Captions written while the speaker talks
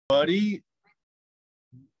Buddy,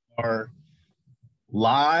 are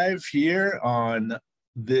live here on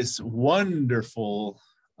this wonderful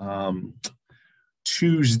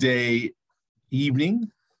Tuesday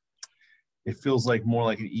evening. It feels like more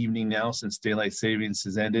like an evening now since daylight savings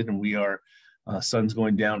has ended and we are sun's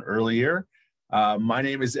going down earlier. My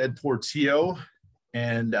name is Ed Portillo,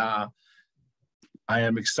 and I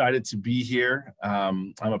am excited to be here.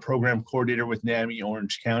 I'm a program coordinator with NAMI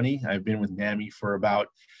Orange County. I've been with NAMI for about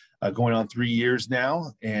going on 3 years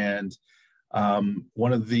now. And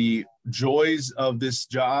one of the joys of this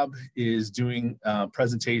job is doing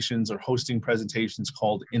presentations or hosting presentations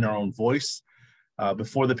called In Our Own Voice.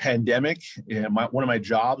 Before the pandemic, one of my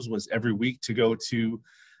jobs was every week to go to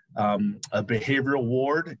a behavioral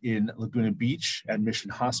ward in Laguna Beach at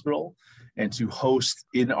Mission Hospital and to host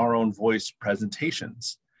In Our Own Voice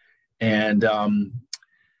presentations. And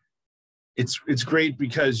it's great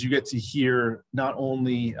because you get to hear not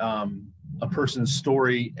only a person's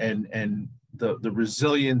story and the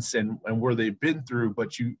resilience and where they've been through,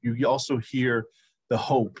 but you also hear the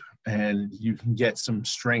hope, and you can get some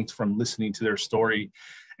strength from listening to their story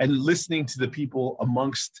and listening to the people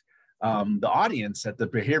amongst the audience at the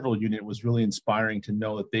behavioral unit. Was really inspiring to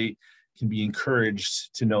know that they can be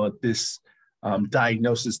encouraged to know that this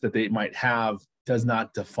diagnosis that they might have does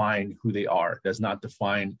not define who they are, does not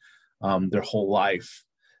define their whole life.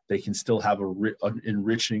 They can still have an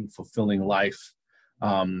enriching, fulfilling life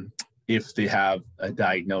if they have a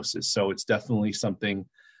diagnosis. So it's definitely something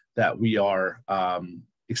that we are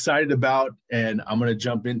excited about, and I'm going to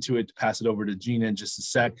jump into it, pass it over to Gina in just a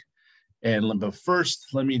sec. But first,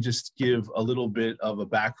 let me just give a little bit of a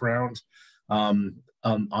background on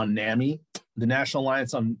NAMI. The National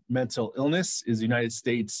Alliance on Mental Illness is a United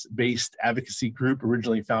States-based advocacy group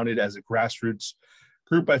originally founded as a grassroots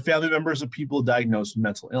group by family members of people diagnosed with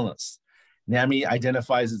mental illness. NAMI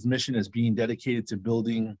identifies its mission as being dedicated to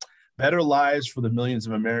building better lives for the millions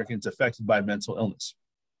of Americans affected by mental illness.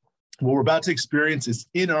 What we're about to experience is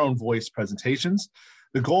In Our Own Voice presentations.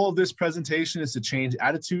 The goal of this presentation is to change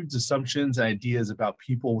attitudes, assumptions, and ideas about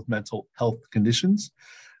people with mental health conditions.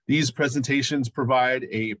 These presentations provide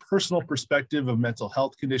a personal perspective of mental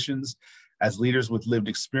health conditions as leaders with lived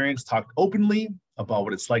experience talk openly about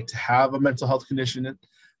what it's like to have a mental health condition.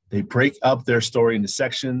 They break up their story into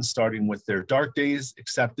sections, starting with their dark days,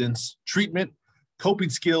 acceptance, treatment, coping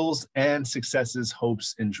skills, and successes,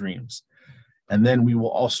 hopes, and dreams. And then we will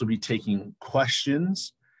also be taking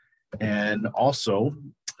questions. And also,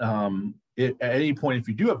 at any point, if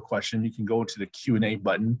you do have a question, you can go to the Q&A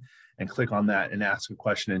button and click on that and ask a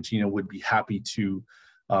question. And Gina would be happy to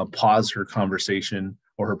pause her conversation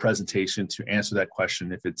or her presentation to answer that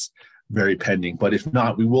question if it's very pending. But if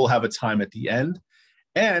not, we will have a time at the end.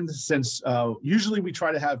 And since usually we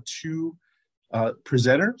try to have two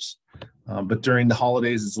presenters, but during the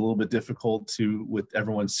holidays, it's a little bit difficult with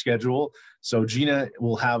everyone's schedule. So Gina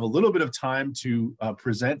will have a little bit of time to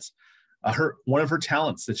present one of her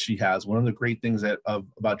talents that she has. One of the great things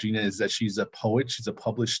about Gina is that she's a poet. She's a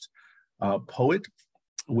published poet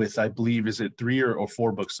with, I believe, is it 3 or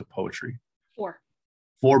 4 books of poetry? 4.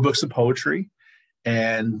 4 books of poetry.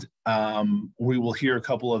 And we will hear a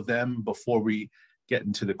couple of them before we get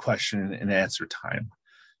into the question and answer time.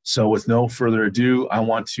 So with no further ado, I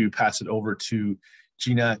want to pass it over to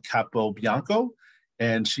Gina Capobianco.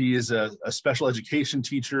 And she is a special education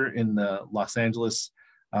teacher in the Los Angeles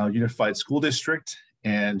Unified School District.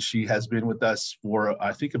 And she has been with us for,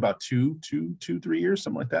 I think, about 3 years,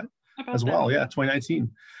 something like that as well. Yeah,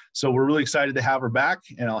 2019. So we're really excited to have her back,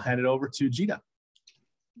 and I'll hand it over to Gina.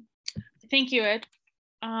 Thank you, Ed.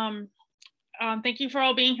 Thank you for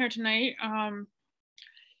all being here tonight. I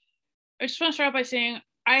just want to start out by saying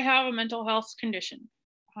I have a mental health condition.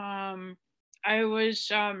 I've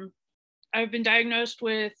been diagnosed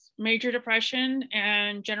with major depression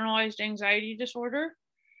and generalized anxiety disorder.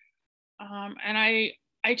 And I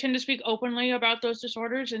tend to speak openly about those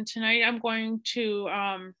disorders. And tonight I'm going to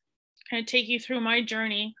kind of take you through my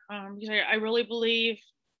journey, because I really believe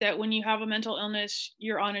that when you have a mental illness,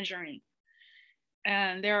 you're on a journey.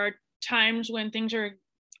 And there are times when things are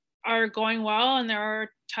going well, and there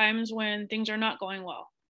are times when things are not going well.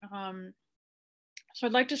 So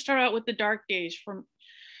I'd like to start out with the dark days. For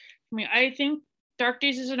me, I think dark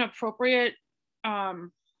days is an appropriate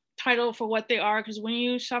title for what they are, because when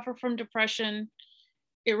you suffer from depression,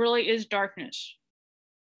 it really is darkness.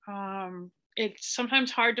 It's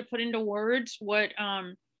sometimes hard to put into words what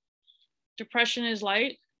depression is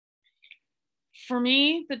like. For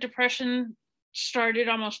me, the depression started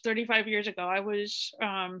almost 35 years ago. I was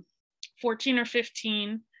 14 or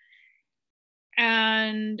 15,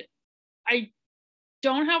 and I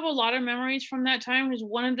don't have a lot of memories from that time, because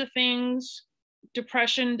one of the things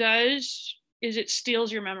depression does is it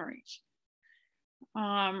steals your memories.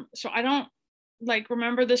 So I don't like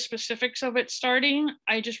remember the specifics of it starting.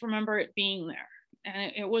 I just remember it being there.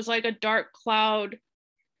 And it was like a dark cloud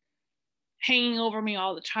hanging over me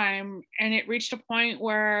all the time. And it reached a point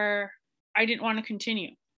where I didn't want to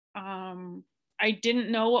continue. I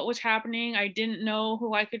didn't know what was happening. I didn't know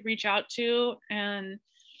who I could reach out to. And,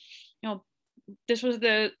 you know, this was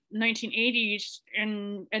the 1980s.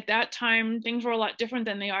 And at that time, things were a lot different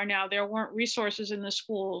than they are now. There weren't resources in the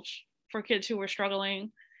schools for kids who were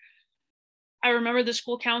struggling. I remember the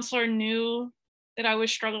school counselor knew that I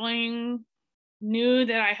was struggling, knew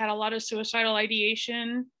that I had a lot of suicidal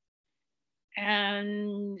ideation.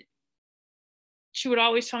 And she would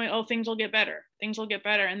always tell me, oh, things will get better. Things will get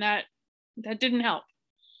better. And that didn't help.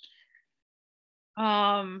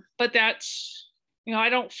 But that's, you know, I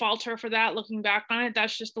don't fault her for that. Looking back on it,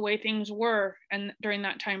 that's just the way things were. And during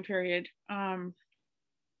that time period,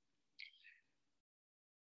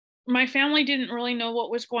 my family didn't really know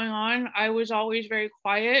what was going on. I was always very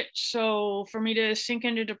quiet. So for me to sink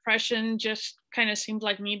into depression just kind of seemed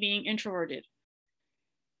like me being introverted.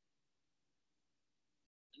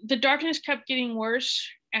 The darkness kept getting worse.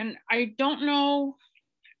 And I don't know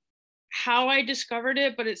how I discovered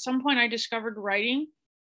it, but at some point I discovered writing,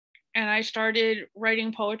 and I started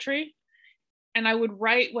writing poetry, and I would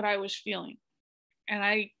write what I was feeling. And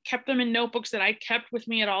I kept them in notebooks that I kept with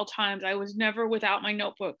me at all times. I was never without my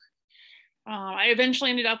notebook. I eventually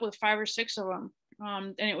ended up with 5 or 6 of them.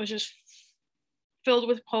 And it was just filled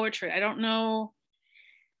with poetry. I don't know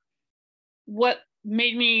what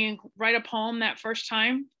made me write a poem that first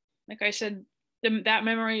time. Like I said, that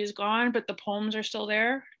memory is gone, but the poems are still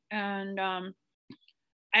there. And I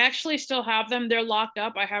actually still have them. They're locked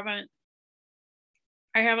up. I haven't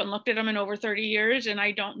looked at them in over 30 years, and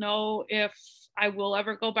I don't know if I will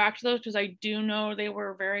ever go back to those, because I do know they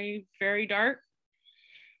were very, very dark.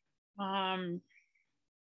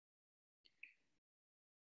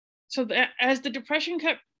 So as the depression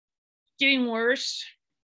kept getting worse,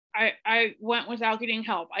 I went without getting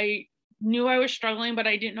help. I knew I was struggling, but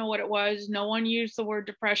I didn't know what it was. No one used the word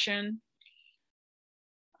depression.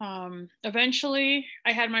 Eventually,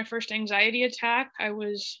 I had my first anxiety attack. I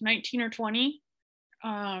was 19 or 20.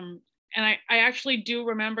 And I actually do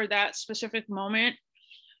remember that specific moment.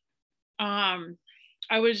 I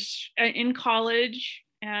was in college,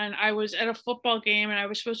 and I was at a football game, and I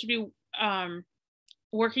was supposed to be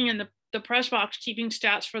working in the press box, keeping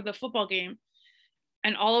stats for the football game.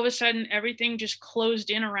 And all of a sudden, everything just closed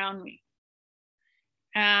in around me.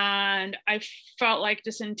 And I felt like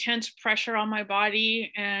this intense pressure on my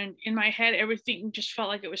body, and in my head, everything just felt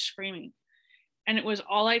like it was screaming. And it was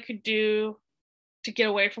all I could do to get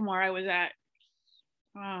away from where I was at.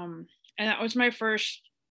 And that was my first,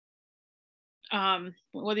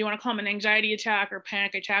 whether you want to call them an anxiety attack or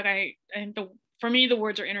panic attack. For me, the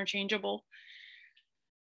words are interchangeable.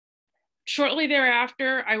 Shortly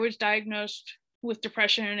thereafter, I was diagnosed with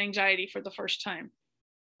depression and anxiety for the first time.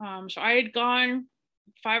 So I had gone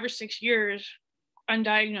 5 or 6 years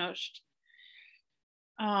undiagnosed.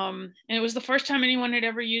 And it was the first time anyone had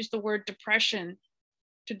ever used the word depression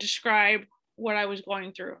to describe what I was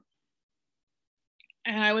going through.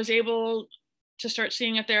 And I was able to start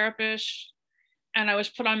seeing a therapist, and I was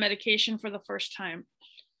put on medication for the first time.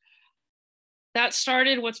 That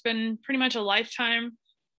started what's been pretty much a lifetime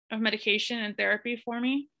of medication and therapy for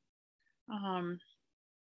me.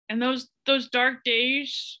 And those dark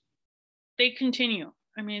days, they continue.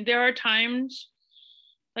 I mean, there are times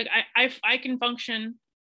like I can function,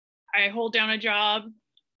 I hold down a job,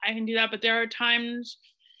 I can do that, but there are times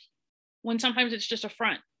when sometimes it's just a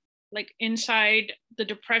front. Like inside, the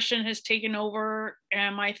depression has taken over,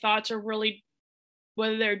 and my thoughts are really,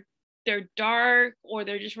 whether they're dark or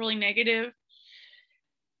they're just really negative,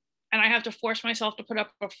 and I have to force myself to put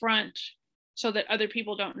up a front so that other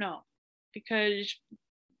people don't know, because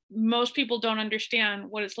most people don't understand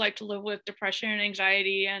what it's like to live with depression and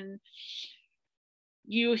anxiety. And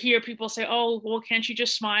you hear people say, oh, well, can't you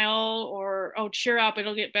just smile? Or, oh, cheer up,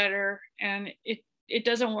 it'll get better. And it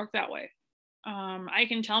doesn't work that way. I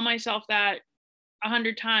can tell myself that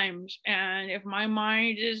 100 times. And if my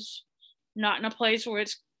mind is not in a place where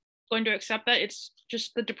it's going to accept that, it's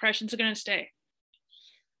just the depression's going to stay.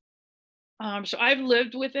 So I've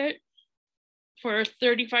lived with it for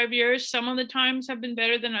 35 years. Some of the times have been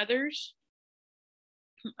better than others.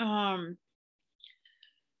 And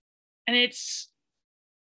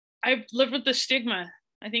I've lived with the stigma.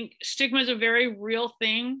 I think stigma is a very real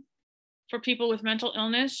thing for people with mental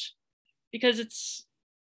illness, because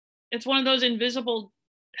it's one of those invisible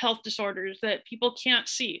health disorders that people can't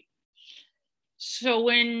see. So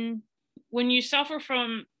when you suffer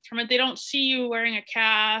from it, they don't see you wearing a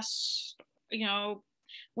cast. You know,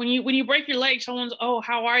 when you break your leg, someone's, oh,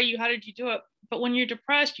 how are you? How did you do it? But when you're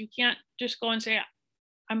depressed, you can't just go and say,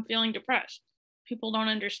 I'm feeling depressed. People don't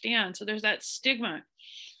understand. So there's that stigma.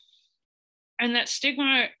 And that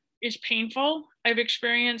stigma is painful. I've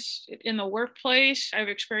experienced it in the workplace. I've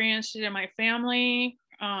experienced it in my family,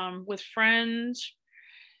 with friends.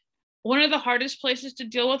 One of the hardest places to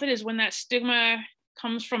deal with it is when that stigma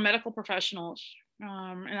comes from medical professionals.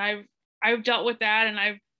 And I've dealt with that, and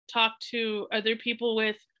I've talked to other people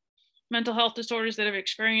with mental health disorders that have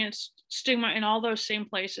experienced stigma in all those same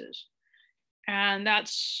places. And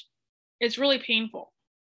it's really painful.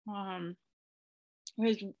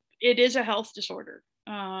 It is a health disorder.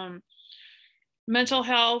 Mental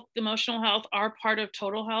health, emotional health are part of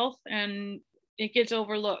total health, and it gets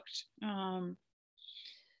overlooked.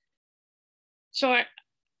 So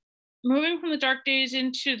moving from the dark days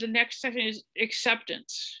into the next section is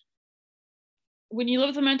acceptance. When you live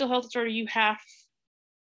with a mental health disorder, you have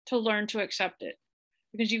to learn to accept it,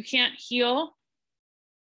 because you can't heal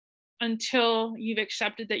until you've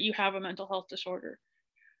accepted that you have a mental health disorder.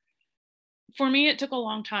 For me, it took a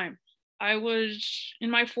long time. I was in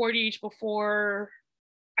my 40s before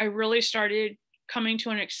I really started coming to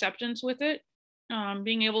an acceptance with it.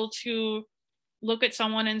 Being able to look at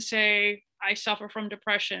someone and say, I suffer from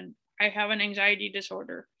depression. I have an anxiety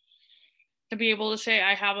disorder. To be able to say,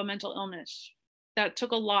 I have a mental illness. That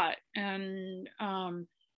took a lot. And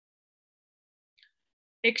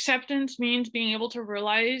acceptance means being able to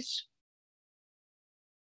realize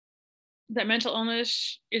that mental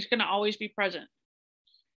illness is going to always be present.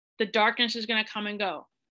 The darkness is going to come and go.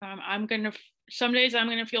 Some days I'm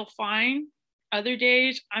going to feel fine. Other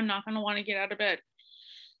days I'm not going to want to get out of bed.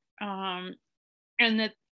 And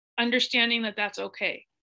that understanding that that's okay.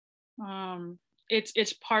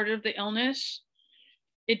 It's part of the illness.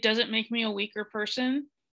 It doesn't make me a weaker person.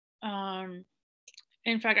 In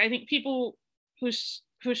fact, I think people who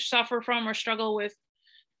suffer from or struggle with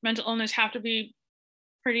mental illness have to be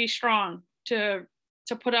pretty strong to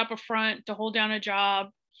put up a front, to hold down a job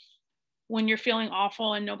when you're feeling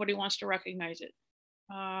awful and nobody wants to recognize it.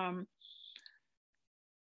 I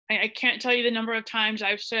can't tell you the number of times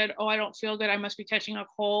I've said, oh, I don't feel good, I must be catching a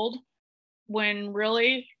cold, when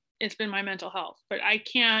really it's been my mental health. But I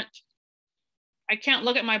can't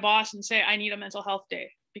look at my boss and say I need a mental health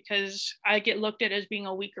day, because I get looked at as being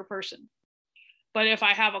a weaker person. But if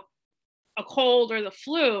I have a cold or the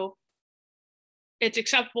flu, it's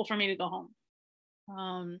acceptable for me to go home.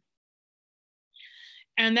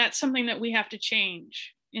 And that's something that we have to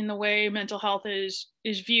change in the way mental health is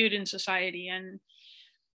viewed in society. And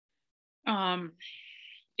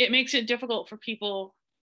it makes it difficult for people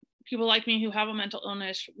like me who have a mental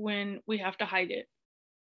illness when we have to hide it.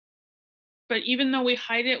 But even though we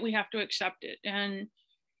hide it, we have to accept it. And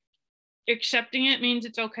accepting it means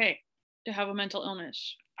it's okay to have a mental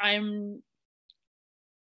illness. I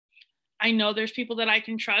know there's people that I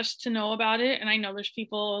can trust to know about it, and I know there's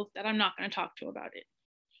people that I'm not going to talk to about it.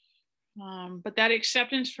 But that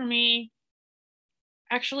acceptance for me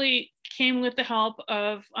actually came with the help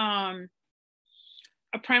of a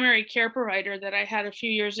primary care provider that I had a few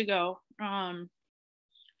years ago.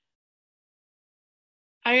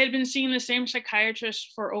 I had been seeing the same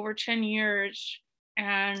psychiatrist for over 10 years,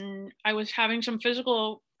 and I was having some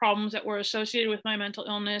physical problems that were associated with my mental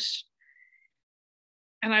illness.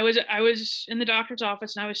 And I was in the doctor's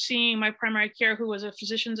office, and I was seeing my primary care, who was a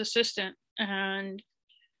physician's assistant. And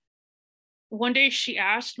one day she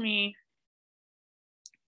asked me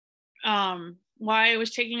why I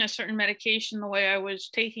was taking a certain medication the way I was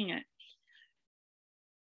taking it.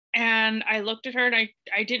 And I looked at her, and I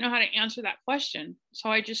didn't know how to answer that question. So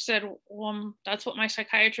I just said, well, that's what my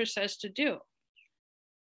psychiatrist says to do.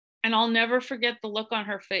 And I'll never forget the look on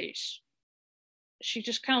her face. She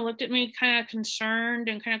just kind of looked at me, kind of concerned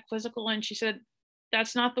and kind of quizzical. And she said,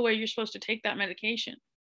 that's not the way you're supposed to take that medication.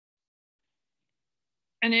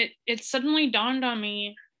 And it suddenly dawned on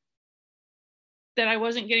me that I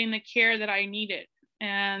wasn't getting the care that I needed,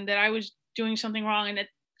 and that I was doing something wrong. And that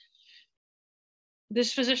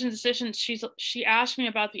this physician's assistant, she asked me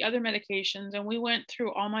about the other medications, and we went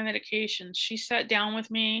through all my medications. She sat down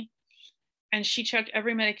with me and she checked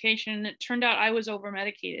every medication, and it turned out I was over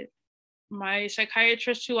medicated. My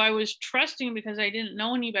psychiatrist, who I was trusting because I didn't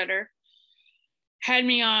know any better, had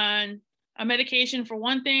me on a medication for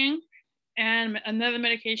one thing and another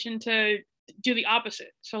medication to do the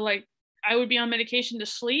opposite. So like I would be on medication to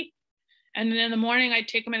sleep, and then in the morning I'd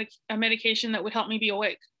take a medication that would help me be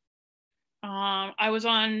awake. I was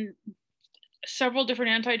on several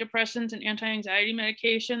different antidepressants and anti-anxiety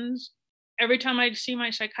medications. Every time I'd see my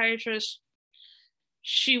psychiatrist,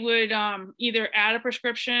 she would either add a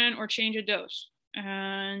prescription or change a dose.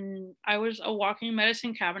 And I was a walking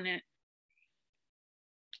medicine cabinet.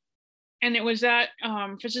 And it was that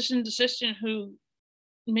physician's assistant who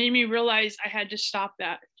made me realize I had to stop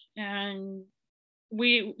that. And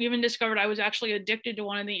we even discovered I was actually addicted to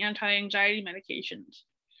one of the anti-anxiety medications.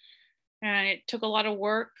 And it took a lot of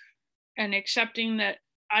work and accepting that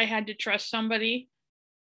I had to trust somebody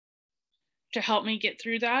to help me get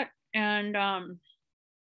through that. And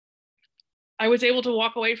I was able to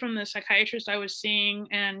walk away from the psychiatrist I was seeing,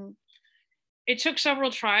 and it took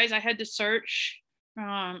several tries. I had to search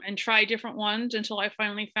and try different ones until I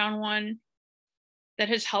finally found one that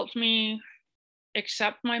has helped me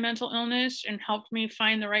accept my mental illness and helped me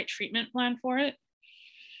find the right treatment plan for it.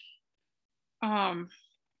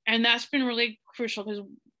 And that's been really crucial because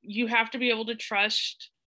you have to be able to trust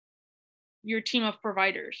your team of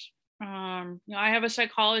providers. I have a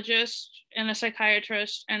psychologist and a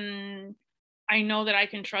psychiatrist, and I know that I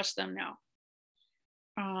can trust them now.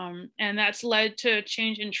 And that's led to a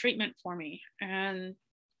change in treatment for me. And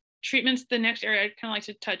treatment's the next area I'd kind of like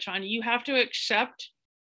to touch on. You have to accept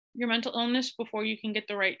your mental illness before you can get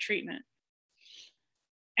the right treatment.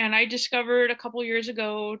 And I discovered a couple years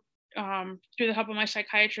ago through the help of my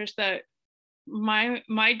psychiatrist that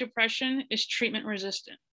my depression is treatment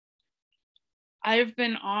resistant. I've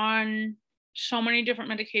been on so many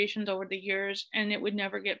different medications over the years, and it would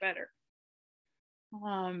never get better.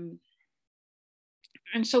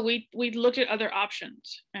 And so we looked at other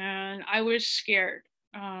options, and I was scared.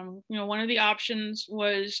 One of the options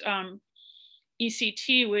was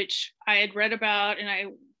ECT, which I had read about and I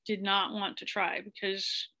did not want to try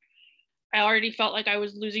because I already felt like I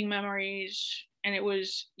was losing memories, and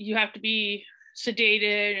you have to be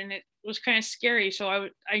sedated, and it was kind of scary. So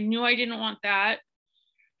I knew I didn't want that.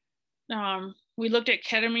 We looked at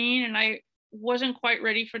ketamine, and I wasn't quite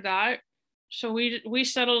ready for that. So we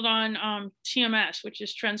settled on TMS, which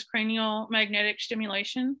is transcranial magnetic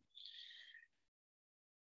stimulation.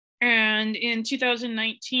 And in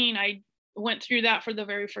 2019, I went through that for the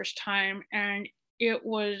very first time, and it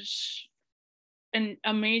was an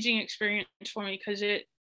amazing experience for me because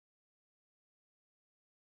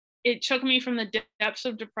it took me from the depths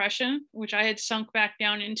of depression, which I had sunk back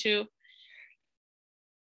down into,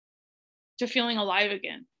 to feeling alive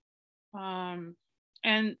again.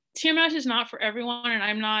 And TMS is not for everyone, and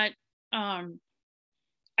I'm not,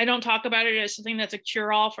 I don't talk about it as something that's a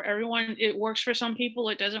cure-all for everyone. It works for some people,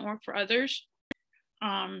 it doesn't work for others.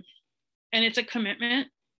 And it's a commitment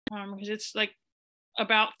because it's like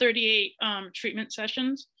about 38 treatment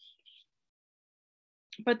sessions.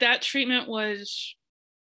 But that treatment was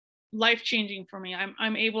life-changing for me.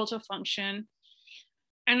 I'm able to function,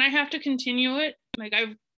 and I have to continue it. Like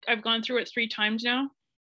I've gone through it 3 times now.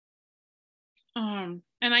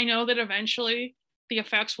 And I know that eventually the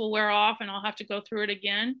effects will wear off and I'll have to go through it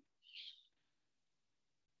again.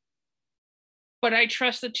 But I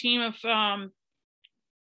trust the team of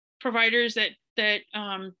providers that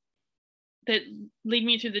lead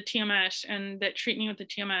me through the TMS and that treat me with the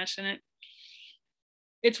TMS. And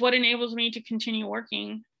it's what enables me to continue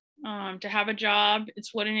working, to have a job.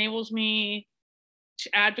 It's what enables me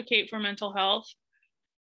to advocate for mental health.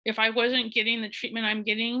 If I wasn't getting the treatment I'm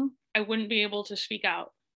getting, I wouldn't be able to speak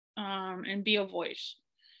out and be a voice.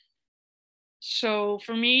 So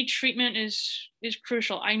for me, treatment is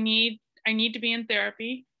crucial. I need to be in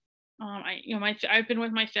therapy. I've been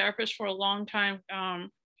with my therapist for a long time.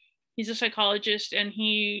 He's a psychologist, and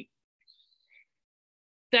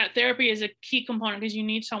that therapy is a key component because you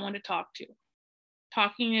need someone to talk to.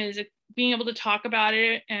 Being able to talk about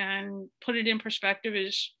it and put it in perspective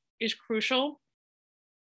is crucial,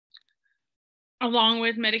 along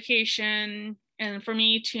with medication, and for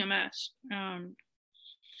me, TMS.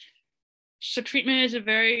 So treatment is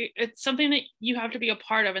it's something that you have to be a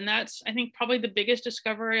part of. And that's, I think, probably the biggest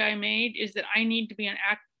discovery I made is that I need to be an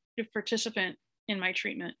active participant in my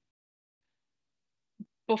treatment.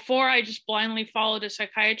 Before, I just blindly followed a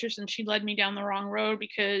psychiatrist, and she led me down the wrong road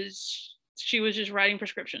because she was just writing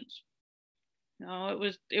prescriptions.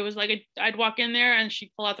 It was like I'd walk in there and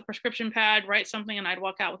she'd pull out the prescription pad, write something, and I'd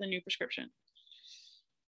walk out with a new prescription.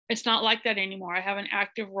 It's not like that anymore. I have an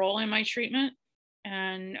active role in my treatment,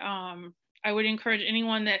 and I would encourage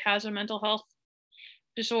anyone that has a mental health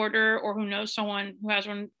disorder or who knows someone who has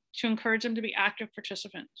one to encourage them to be active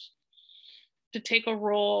participants, to take a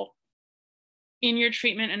role in your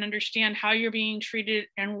treatment and understand how you're being treated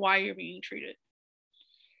and why you're being treated.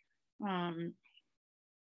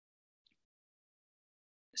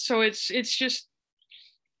 So it's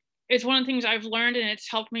one of the things I've learned, and it's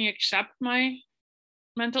helped me accept my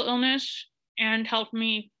mental illness and helped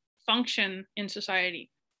me function in society.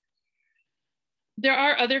 There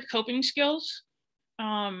are other coping skills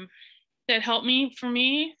that help me. For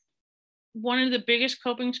me, one of the biggest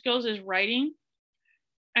coping skills is writing.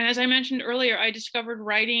 And as I mentioned earlier, I discovered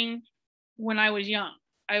writing when I was young.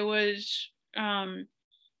 I was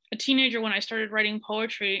a teenager when I started writing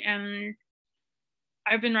poetry, and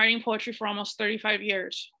I've been writing poetry for almost 35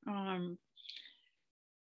 years.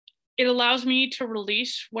 It allows me to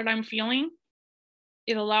release what I'm feeling.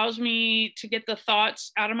 It allows me to get the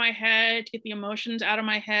thoughts out of my head, to get the emotions out of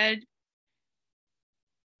my head.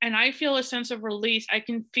 And I feel a sense of release. I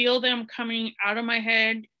can feel them coming out of my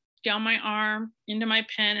head, down my arm, into my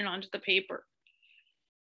pen, and onto the paper.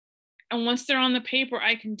 And once they're on the paper,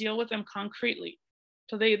 I can deal with them concretely.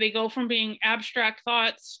 So they go from being abstract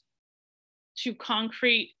thoughts to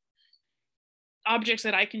concrete objects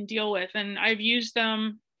that I can deal with. And I've used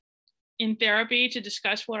them in therapy to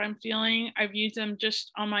discuss what I'm feeling. I've used them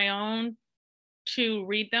just on my own to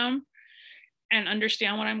read them and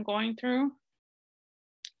understand what I'm going through.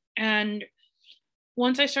 And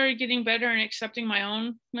once I started getting better and accepting my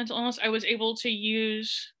own mental illness, I was able to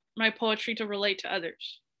use my poetry to relate to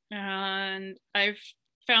others. And I've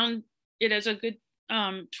found it as a good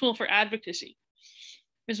tool for advocacy.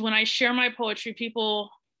 Because when I share my poetry,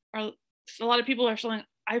 a lot of people are saying,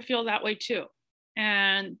 I feel that way too.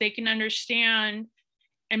 And they can understand,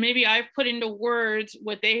 and maybe I've put into words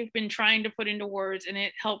what they've been trying to put into words, and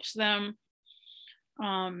it helps them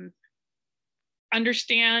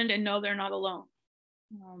understand and know they're not alone.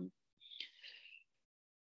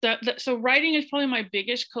 So writing is probably my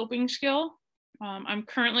biggest coping skill.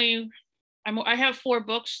 I have 4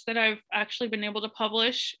 books that I've actually been able to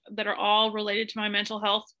publish that are all related to my mental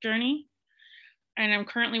health journey. And I'm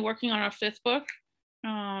currently working on a 5th book.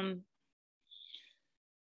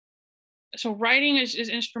 So writing is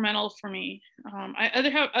instrumental for me. I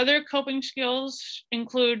have other coping skills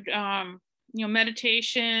include,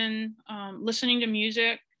 meditation, listening to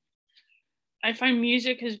music. I find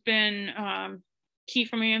music has been key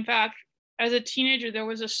for me. In fact, as a teenager, there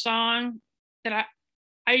was a song that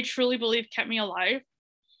I truly believe kept me alive.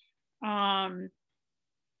 I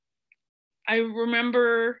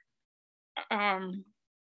remember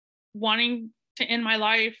wanting to end my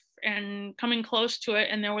life and coming close to it.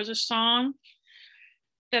 And there was a song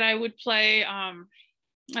that I would play. I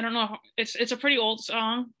don't know. It's a pretty old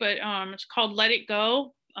song, but it's called Let It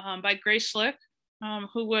Go by Grace Slick,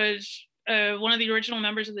 who was one of the original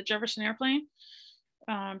members of the Jefferson Airplane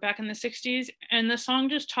back in the 60s. And the song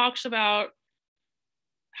just talks about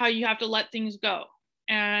how you have to let things go.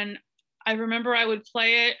 And I remember I would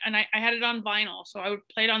play it, and I had it on vinyl. So I would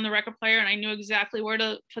play it on the record player, and I knew exactly where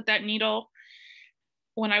to put that needle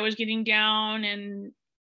when I was getting down. And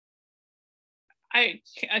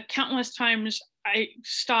countless times I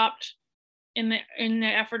stopped in the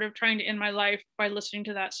effort of trying to end my life by listening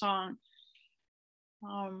to that song.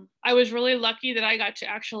 I was really lucky that I got to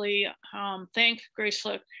actually thank Grace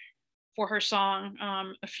Slick for her song.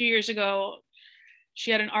 A few years ago, she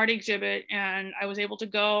had an art exhibit, and I was able to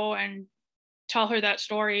go and tell her that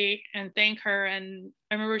story and thank her. And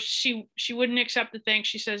I remember she wouldn't accept the thanks.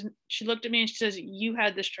 She looked at me and she says, "You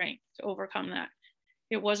had the strength to overcome that.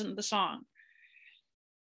 It wasn't the song."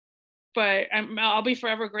 But I'll be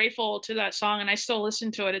forever grateful to that song, and I still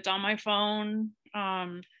listen to it. It's on my phone.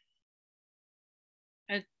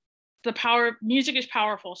 The power music is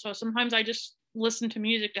powerful, so sometimes I just listen to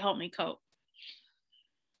music to help me cope.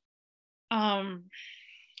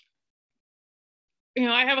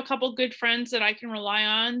 I have a couple good friends that I can rely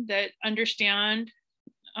on that understand.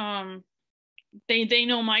 They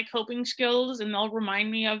know my coping skills, and they'll remind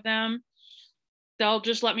me of them. They'll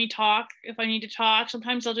just let me talk if I need to talk.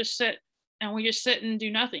 Sometimes they'll just sit, and we just sit and do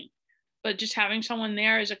nothing. But just having someone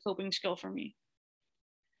there is a coping skill for me.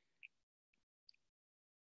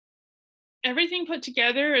 Everything put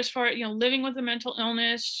together, as far as living with a mental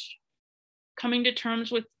illness, coming to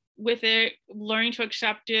terms with it, learning to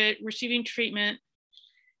accept it, receiving treatment,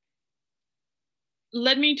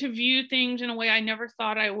 led me to view things in a way I never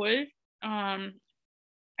thought I would. And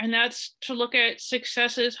that's to look at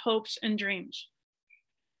successes, hopes, and dreams.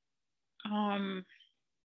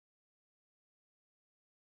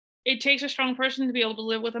 It takes a strong person to be able to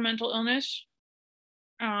live with a mental illness,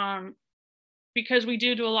 because we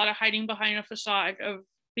do a lot of hiding behind a facade of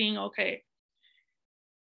being okay.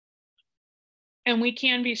 And we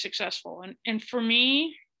can be successful. And for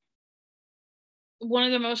me, one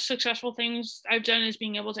of the most successful things I've done is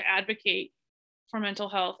being able to advocate for mental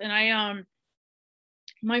health. And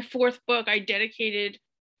My fourth book I dedicated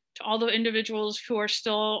to all the individuals who are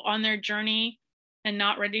still on their journey and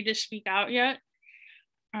not ready to speak out yet.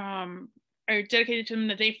 I dedicated to them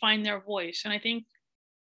that they find their voice. And I think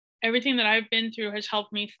everything that I've been through has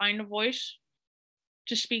helped me find a voice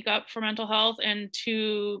to speak up for mental health and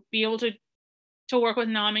to be able to work with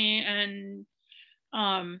NAMI and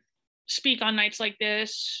speak on nights like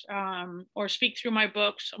this, or speak through my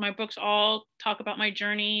books. My books all talk about my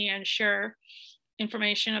journey and share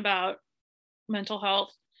information about mental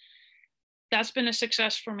health. That's been a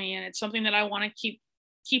success for me, and it's something that I want to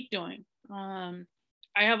keep doing.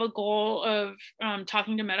 I have a goal of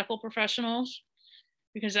talking to medical professionals,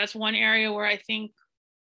 because that's one area where I think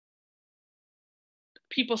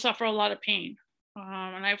people suffer a lot of pain.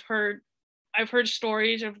 And I've heard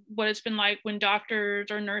stories of what it's been like when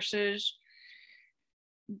doctors or nurses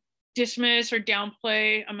dismiss or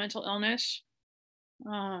downplay a mental illness.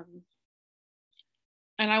 And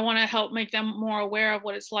I want to help make them more aware of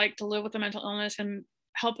what it's like to live with a mental illness and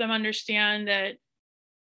help them understand that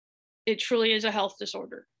it truly is a health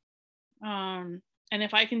disorder. And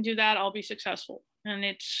if I can do that, I'll be successful. And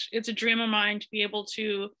it's a dream of mine to be able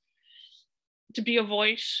to be a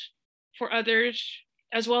voice for others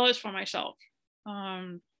as well as for myself,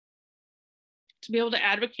 to be able to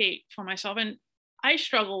advocate for myself. And I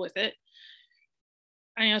struggle with it.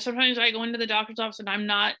 I know sometimes I go into the doctor's office and I'm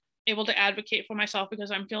not able to advocate for myself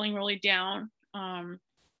because I'm feeling really down.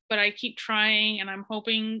 But I keep trying, and I'm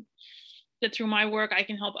hoping that through my work, I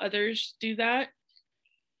can help others do that.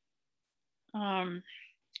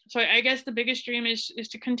 So I guess the biggest dream is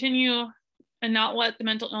to continue and not let the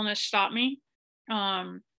mental illness stop me,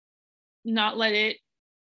 not let it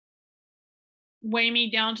weigh me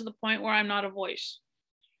down to the point where I'm not a voice.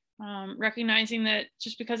 Recognizing that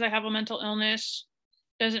just because I have a mental illness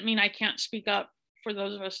doesn't mean I can't speak up for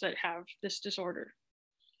those of us that have this disorder.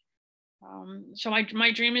 So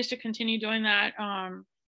my dream is to continue doing that.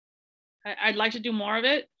 I'd like to do more of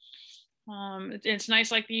it. It's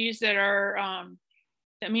nights like these that are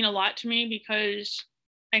that mean a lot to me, because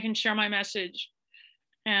I can share my message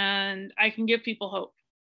and I can give people hope.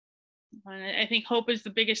 And I think hope is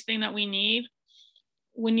the biggest thing that we need.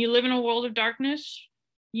 When you live in a world of darkness,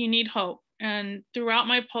 you need hope. And throughout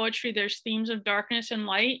my poetry, there's themes of darkness and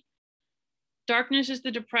light. Darkness is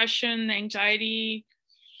the depression, the anxiety,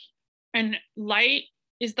 and light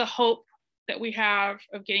is the hope that we have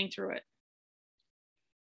of getting through it.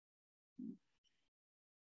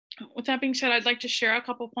 With that being said, I'd like to share a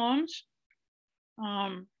couple poems.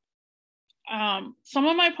 Some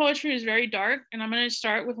of my poetry is very dark, and I'm going to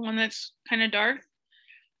start with one that's kind of dark.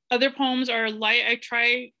 Other poems are light. I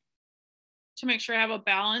try to make sure I have a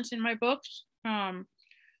balance in my books.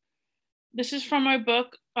 This is from my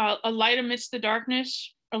book, A Light Amidst the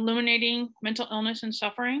Darkness, Illuminating Mental Illness and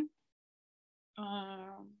Suffering.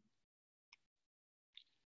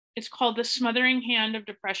 It's called The Smothering Hand of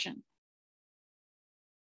Depression.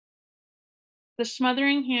 The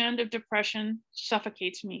smothering hand of depression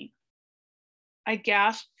suffocates me. I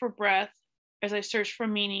gasp for breath as I search for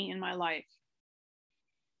meaning in my life.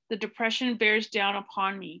 The depression bears down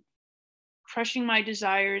upon me, crushing my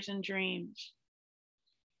desires and dreams.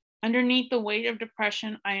 Underneath the weight of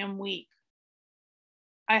depression, I am weak.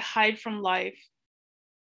 I hide from life,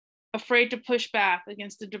 afraid to push back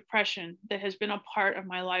against the depression that has been a part of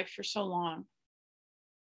my life for so long.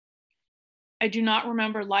 I do not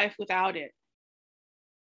remember life without it.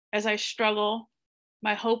 As I struggle,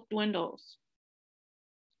 my hope dwindles.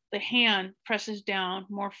 The hand presses down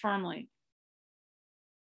more firmly.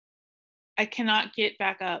 I cannot get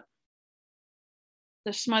back up.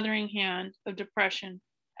 The smothering hand of depression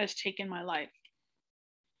has taken my life.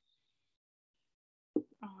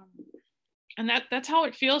 And that's how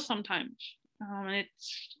it feels sometimes. And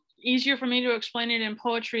it's easier for me to explain it in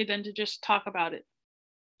poetry than to just talk about it.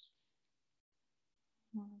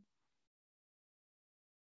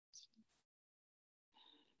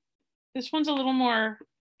 This one's a little more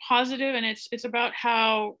positive, and it's about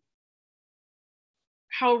how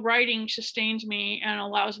writing sustains me and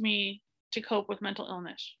allows me to cope with mental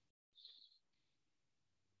illness.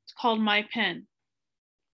 It's called My Pen.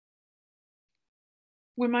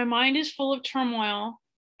 When my mind is full of turmoil,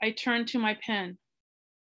 I turn to my pen,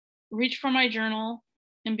 reach for my journal,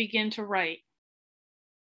 and begin to write.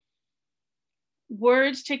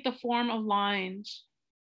 Words take the form of lines.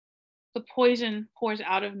 The poison pours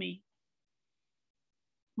out of me.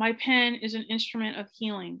 My pen is an instrument of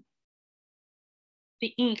healing.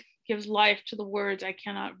 The ink gives life to the words I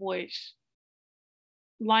cannot voice.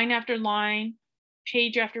 Line after line,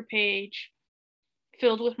 page after page,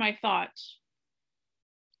 filled with my thoughts.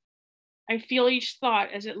 I feel each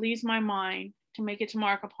thought as it leaves my mind to make its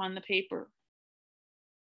mark upon the paper.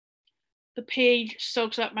 The page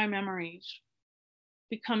soaks up my memories,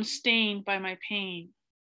 becomes stained by my pain.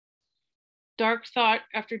 Dark thought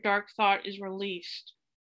after dark thought is released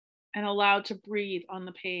and allowed to breathe on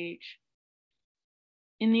the page.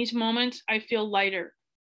 In these moments, I feel lighter.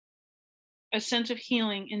 A sense of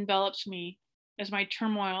healing envelops me as my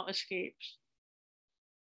turmoil escapes.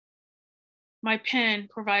 My pen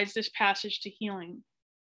provides this passage to healing.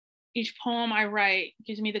 Each poem I write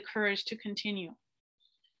gives me the courage to continue.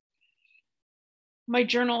 My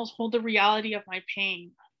journals hold the reality of my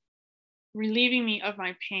pain, relieving me of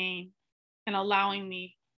my pain and allowing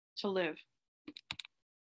me to live.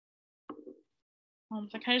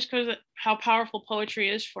 That kind of just goes to how powerful poetry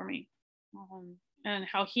is for me, and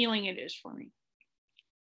how healing it is for me.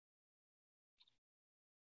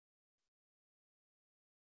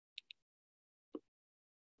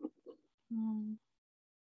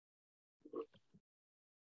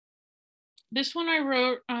 This one I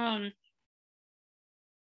wrote,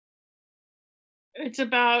 it's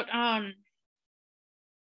about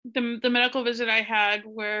the medical visit I had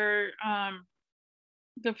where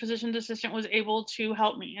the physician's assistant was able to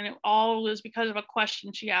help me. And it all was because of a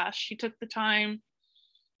question she asked. She took the time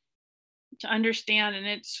to understand,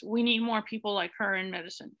 and we need more people like her in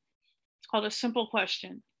medicine. It's called A Simple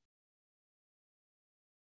Question.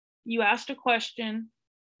 You asked a question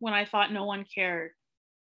when I thought no one cared.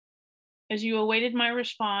 As you awaited my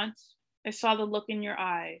response, I saw the look in your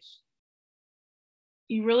eyes.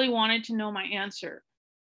 You really wanted to know my answer.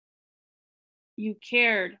 You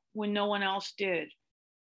cared when no one else did.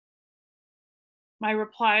 My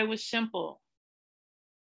reply was simple,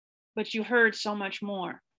 but you heard so much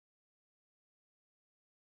more.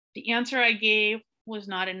 The answer I gave was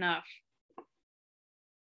not enough.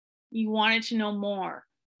 You wanted to know more,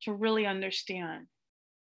 to really understand.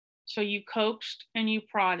 So you coaxed and you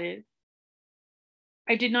prodded.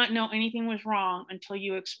 I did not know anything was wrong until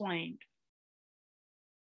you explained.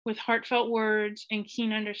 With heartfelt words and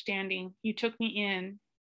keen understanding, you took me in,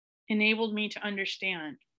 enabled me to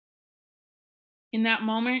understand. In that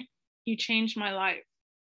moment, you changed my life.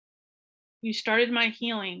 You started my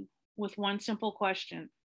healing with one simple question.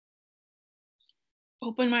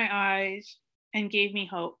 Opened my eyes and gave me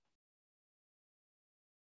hope.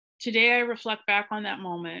 Today, I reflect back on that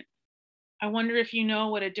moment. I wonder if you know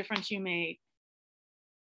what a difference you made.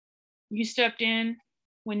 You stepped in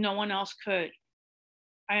when no one else could.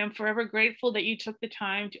 I am forever grateful that you took the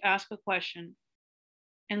time to ask a question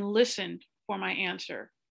and listened for my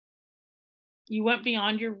answer. You went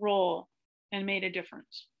beyond your role and made a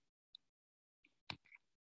difference.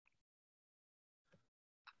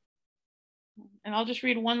 And I'll just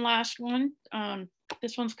read one last one.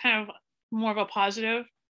 This one's kind of more of a positive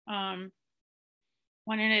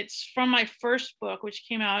one, and it's from my first book, which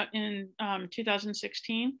came out in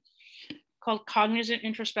 2016, called Cognizant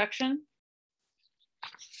Introspection.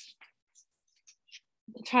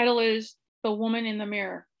 The title is The Woman in the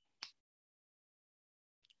Mirror.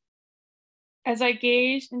 As I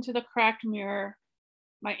gaze into the cracked mirror,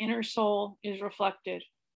 my inner soul is reflected.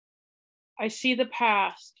 I see the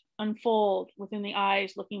past unfold within the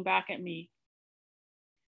eyes looking back at me.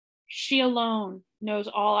 She alone knows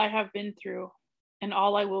all I have been through and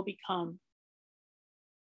all I will become.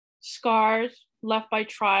 Scars left by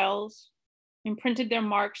trials imprinted their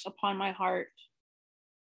marks upon my heart.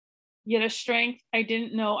 Yet a strength I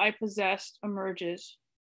didn't know I possessed emerges.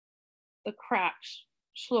 The cracks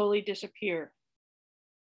slowly disappear.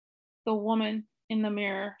 The woman in the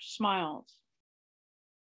mirror smiles.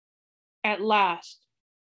 At last,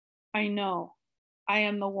 I know I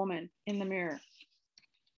am the woman in the mirror.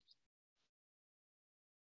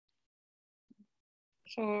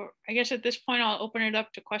 So I guess at this point, I'll open it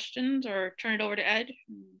up to questions or turn it over to Ed.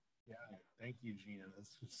 Yeah, thank you, Gina.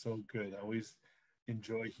 That's so good. I always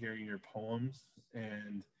enjoy hearing your poems.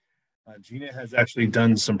 And Gina has actually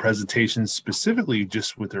done some presentations specifically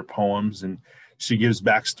just with her poems, and she gives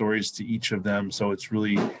backstories to each of them. So it's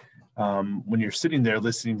really, when you're sitting there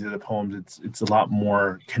listening to the poems, it's a lot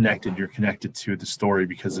more connected. You're connected to the story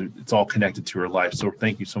because it's all connected to her life. So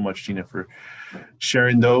thank you so much, Gina, for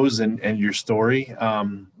sharing those and your story.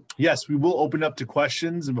 Yes, we will open up to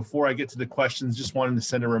questions. And before I get to the questions, just wanted to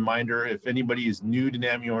send a reminder, if anybody is new to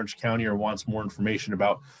NAMI Orange County or wants more information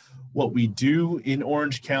about what we do in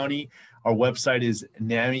Orange County, our website is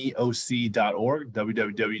namioc.org,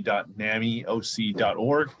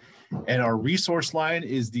 www.namioc.org. And our resource line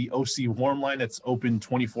is the OC Warm Line that's open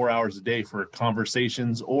 24 hours a day for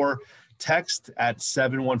conversations or text at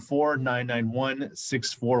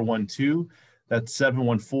 714-991-6412. That's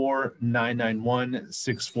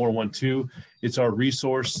 714-991-6412. It's our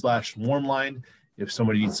resource/warm line. If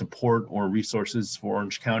somebody needs support or resources for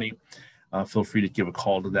Orange County, feel free to give a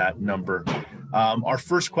call to that number. Our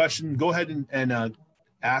first question, go ahead and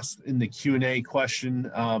ask in the Q&A question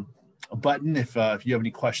button if you have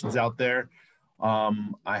any questions out there.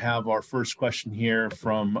 I have our first question here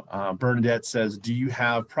from Bernadette. Says, do you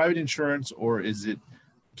have private insurance or is it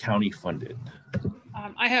county funded?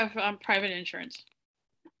 I have private insurance. Is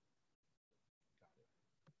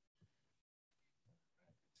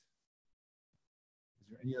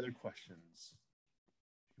there any other questions?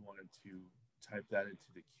 If you wanted to type that into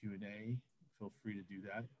the Q&A, feel free to do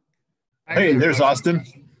that. Hey, there's Austin.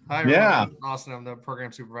 Hi, everyone. Yeah. I'm Austin. I'm the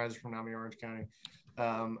program supervisor from NAMI Orange County.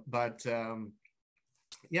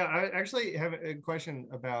 Yeah, I actually have a question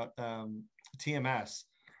about TMS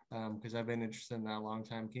because I've been interested in that a long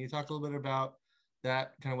time. Can you talk a little bit about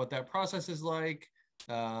that, kind of what that process is like,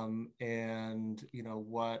 and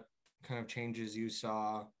what kind of changes you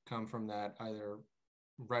saw come from that, either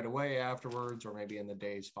right away afterwards or maybe in the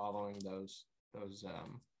days following those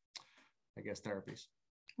I guess therapies?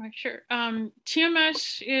 Right, sure.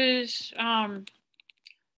 TMS is a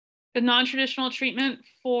non-traditional treatment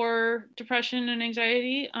for depression and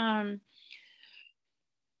anxiety.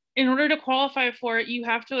 In order to qualify for it, you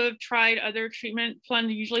have to have tried other treatment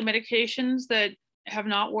plans, usually medications that have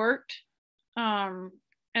not worked. And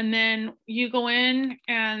then you go in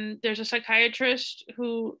and there's a psychiatrist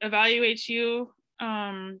who evaluates you.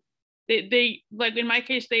 They like in my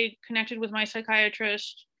case, they connected with my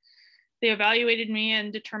psychiatrist. They evaluated me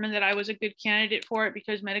and determined that I was a good candidate for it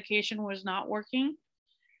because medication was not working.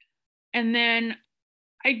 And then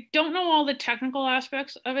I don't know all the technical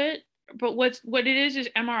aspects of it, but what it is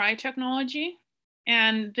MRI technology.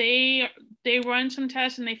 And they run some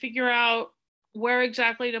tests and they figure out where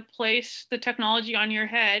exactly to place the technology on your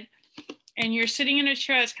head. And you're sitting in a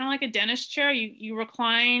chair. It's kind of like a dentist chair. You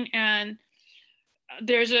recline and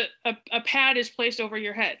there's a pad is placed over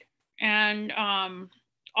your head. And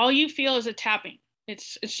all you feel is a tapping.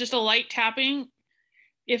 It's just a light tapping.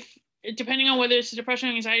 Depending on whether it's depression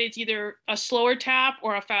or anxiety, it's either a slower tap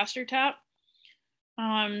or a faster tap.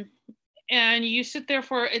 And you sit there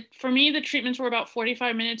for me, the treatments were about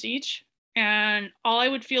 45 minutes each. And all I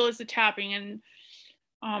would feel is the tapping. And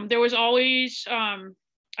there was always a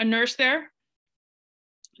nurse there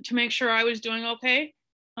to make sure I was doing okay.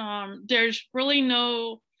 There's really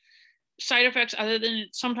no side effects other than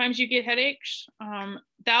sometimes you get headaches.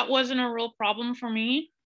 That wasn't a real problem for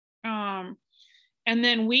me. And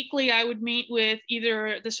then weekly I would meet with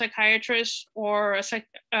either the psychiatrist or a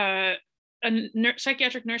psychiatric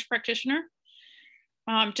nurse practitioner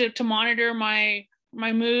to monitor my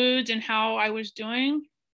moods and how I was doing.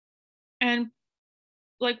 And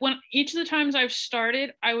like when each of the times I've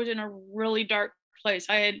started, I was in a really dark place.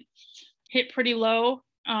 I had hit pretty low.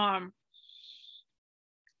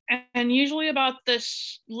 And usually about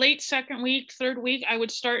this late second week, third week, I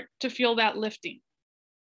would start to feel that lifting.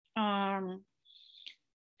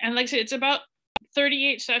 And like I said, it's about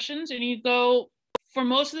 38 sessions and you go, for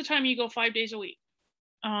most of the time, you go 5 days a week.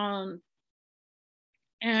 And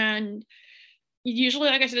usually,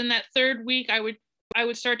 like I said, in that third week, I would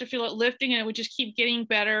start to feel it lifting and it would just keep getting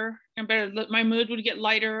better and better. My mood would get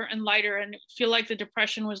lighter and lighter and feel like the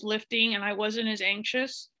depression was lifting and I wasn't as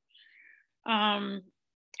anxious. And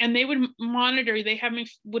they would monitor,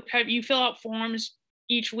 would have you fill out forms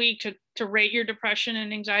each week to rate your depression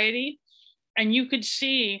and anxiety. And you could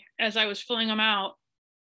see as I was filling them out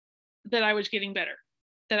that I was getting better,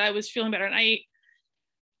 that I was feeling better. And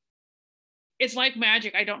it's like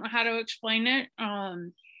magic. I don't know how to explain it.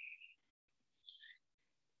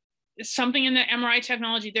 It's something in the MRI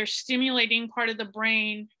technology. They're stimulating part of the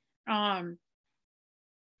brain to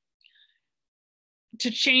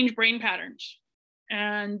change brain patterns.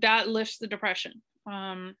 And that lifts the depression.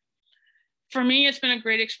 For me, it's been a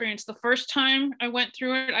great experience. The first time I went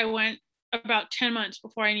through it, I went about 10 months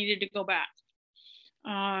before I needed to go back.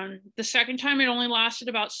 The second time, it only lasted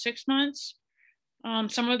about 6 months.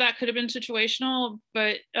 Some of that could have been situational,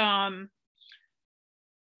 but yeah,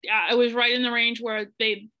 I was right in the range where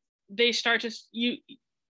they start to,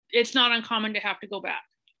 it's not uncommon to have to go back.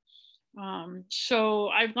 So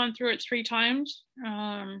I've gone through it 3 times.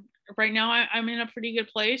 Right now I'm in a pretty good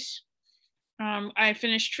place. I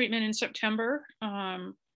finished treatment in September.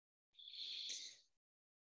 And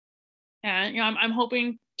I'm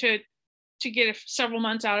hoping to get several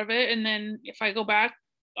months out of it. And then if I go back,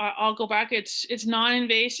 I'll go back. It's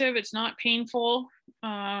non-invasive. It's not painful.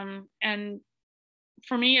 And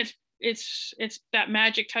for me, it's that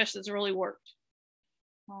magic touch that's really worked.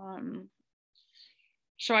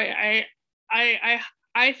 So I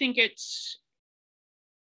think it's,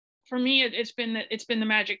 for me, it's been the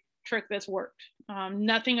magic trick that's worked.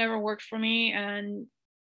 Nothing ever worked for me, and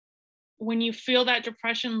when you feel that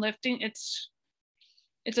depression lifting, it's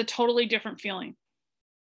a totally different feeling.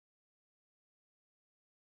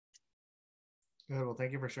 Good. Well,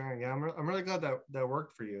 thank you for sharing. Yeah, I'm really glad that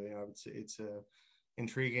worked for you. You know, it's a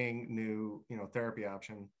intriguing new, you know, therapy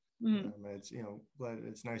option. It's, you know, glad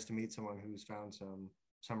it's nice to meet someone who's found some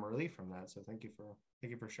relief from that. So thank you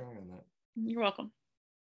for sharing on that. You're welcome.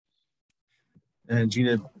 And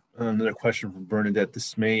Gina, another question from Bernadette.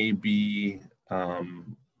 This may be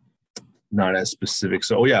not as specific.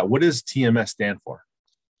 So, yeah, what does TMS stand for?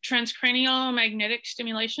 Transcranial magnetic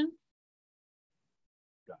stimulation.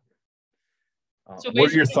 So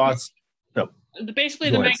what are your thoughts? No. Basically,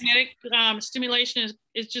 the magnetic stimulation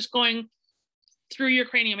is just going through your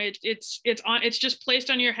cranium. It's just placed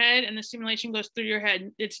on your head, and the stimulation goes through your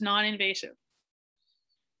head. It's non-invasive.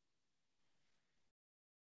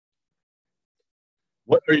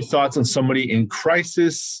 What are your thoughts on somebody in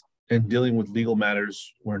crisis and dealing with legal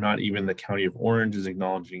matters where not even the County of Orange is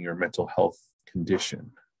acknowledging your mental health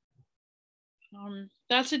condition?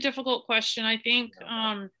 That's a difficult question. I think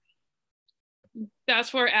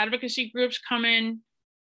that's where advocacy groups come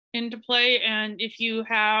into play. And if you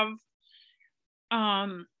have,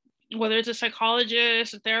 whether it's a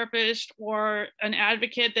psychologist, a therapist, or an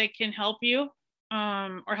advocate that can help you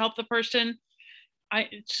or help the person,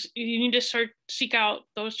 you need to seek out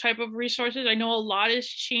those type of resources. I know a lot is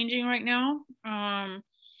changing right now. And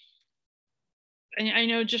I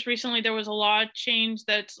know just recently there was a law change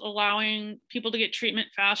that's allowing people to get treatment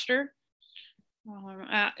faster.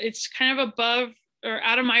 It's kind of above or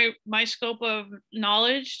out of my scope of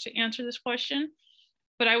knowledge to answer this question,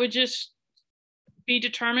 but I would just be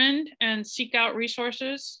determined and seek out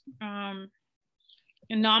resources. And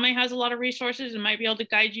NAMI has a lot of resources and might be able to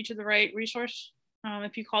guide you to the right resource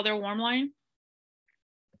if you call their warm line.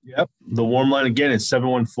 Yep. The warm line again is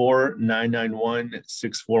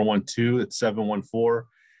 714-991-6412. It's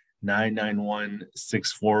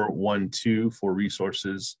 714-991-6412 for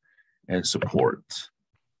resources and support.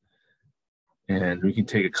 And we can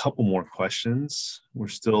take a couple more questions. We're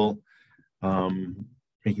still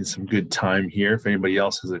making some good time here. If anybody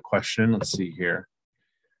else has a question, let's see here.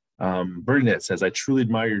 Bernadette says, I truly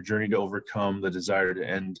admire your journey to overcome the desire to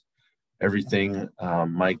end everything.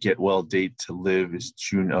 My get well date to live is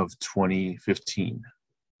June of 2015.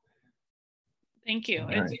 Thank you.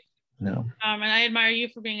 Right. No. And I admire you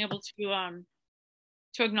for being able to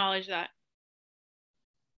acknowledge that.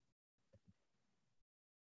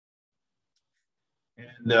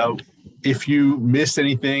 And if you missed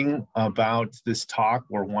anything about this talk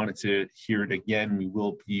or wanted to hear it again, we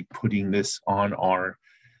will be putting this on our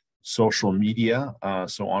social media.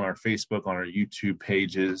 So on our Facebook, on our YouTube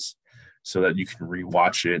pages, so that you can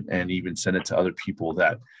rewatch it and even send it to other people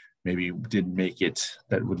that maybe didn't make it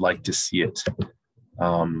that would like to see it.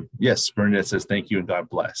 Yes, Bernadette says, thank you and God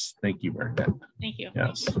bless. Thank you, Bernadette. Thank you.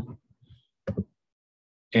 Yes.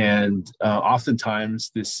 And oftentimes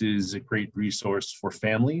this is a great resource for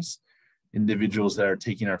families, individuals that are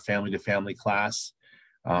taking our family to family class,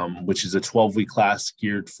 which is a 12-week class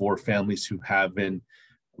geared for families who have a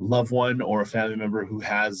loved one or a family member who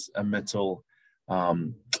has a mental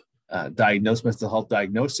health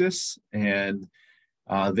diagnosis. And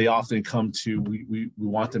they often come to, we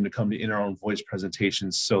want them to come to In Our Own Voice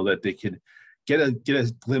presentations so that they could get a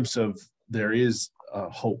glimpse of there is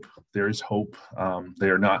hope. There is hope. They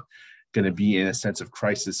are not going to be in a sense of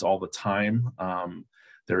crisis all the time.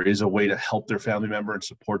 There is a way to help their family member and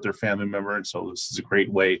support their family member. And so this is a great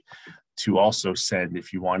way to also send,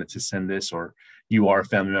 if you wanted to send this, or you are a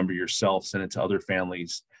family member yourself, send it to other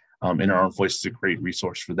families. In Our Own Voice is a great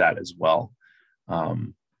resource for that as well.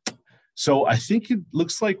 So I think it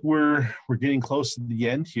looks like we're getting close to the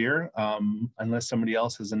end here, unless somebody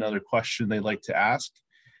else has another question they'd like to ask.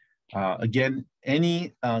 Again,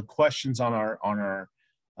 any questions on our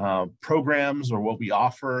programs or what we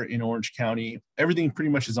offer in Orange County, everything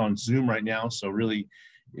pretty much is on Zoom right now. So really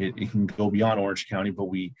it can go beyond Orange County, but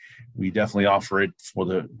we definitely offer it for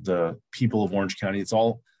the people of Orange County. It's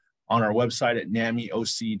all on our website at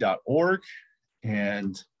namioc.org.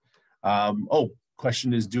 And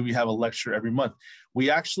question is, do we have a lecture every month? We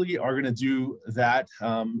actually are going to do that.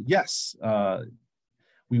 Yes,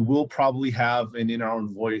 we will probably have an In Our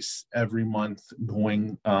Own Voice every month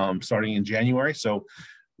going starting in January. So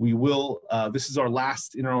we will, this is our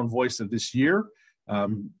last In Our Own Voice of this year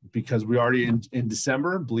because we're already in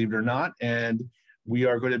December, believe it or not. And we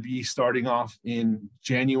are going to be starting off in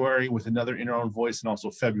January with another In Our Own Voice and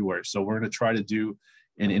also February. So we're going to try to do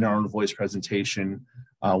an in our own voice presentation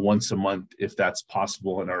once a month, if that's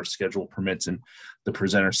possible and our schedule permits and the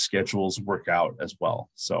presenter schedules work out as well.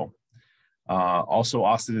 So also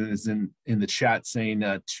Austin is in the chat saying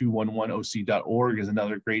 211oc.org is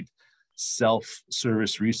another great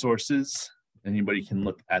self-service resources. Anybody can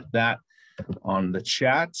look at that on the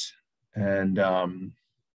chat. And okay,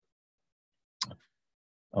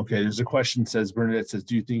 there's a question, says Bernadette says,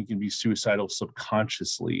 do you think you can be suicidal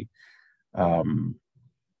subconsciously?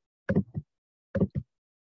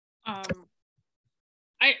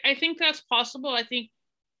 I think that's possible. I think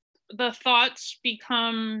the thoughts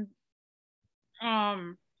become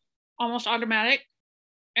almost automatic,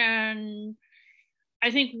 and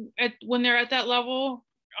I think when they're at that level,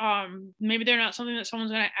 maybe they're not something that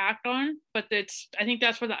someone's going to act on, but I think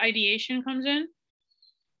that's where the ideation comes in.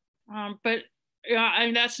 But yeah, I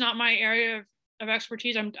mean, that's not my area of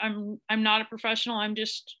expertise. I'm not a professional. I'm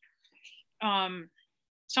just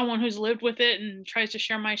someone who's lived with it and tries to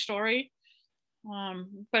share my story.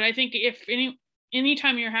 But I think if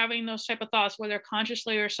anytime you're having those type of thoughts, whether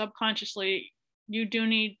consciously or subconsciously,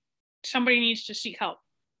 somebody needs to seek help.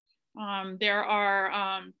 There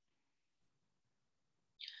are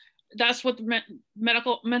that's what the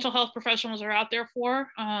mental health professionals are out there for.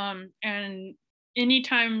 And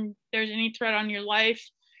anytime there's any threat on your life,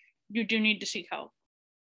 you do need to seek help.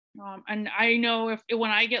 And I know when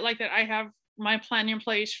I get like that, I have my plan in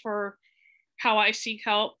place for how I seek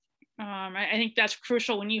help. I think that's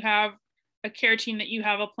crucial when you have a care team, that you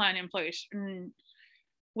have a plan in place. And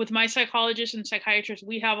with my psychologist and psychiatrist,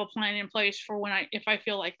 we have a plan in place for if I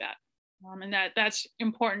feel like that. And that's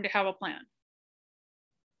important to have a plan.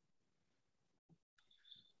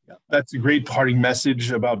 Yeah, that's a great parting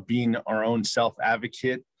message about being our own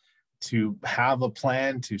self-advocate, to have a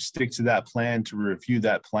plan, to stick to that plan, to review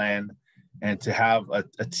that plan, and to have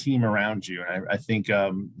a team around you. And I think,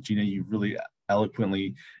 Gina, you really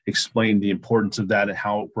eloquently explained the importance of that and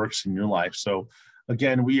how it works in your life. So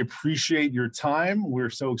again, we appreciate your time. We're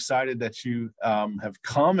so excited that you have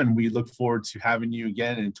come, and we look forward to having you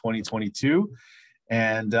again in 2022.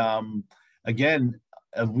 And again,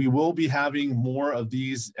 we will be having more of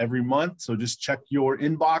these every month. So just check your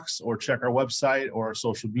inbox or check our website or our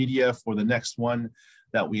social media for the next one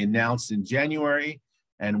that we announced in January.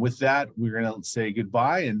 And with that, we're going to say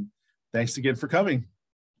goodbye, and thanks again for coming.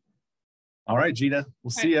 All right, Gina,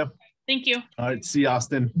 we'll see you. Thank you. All right, see you,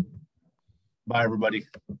 Austin. Bye, everybody.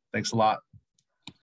 Thanks a lot.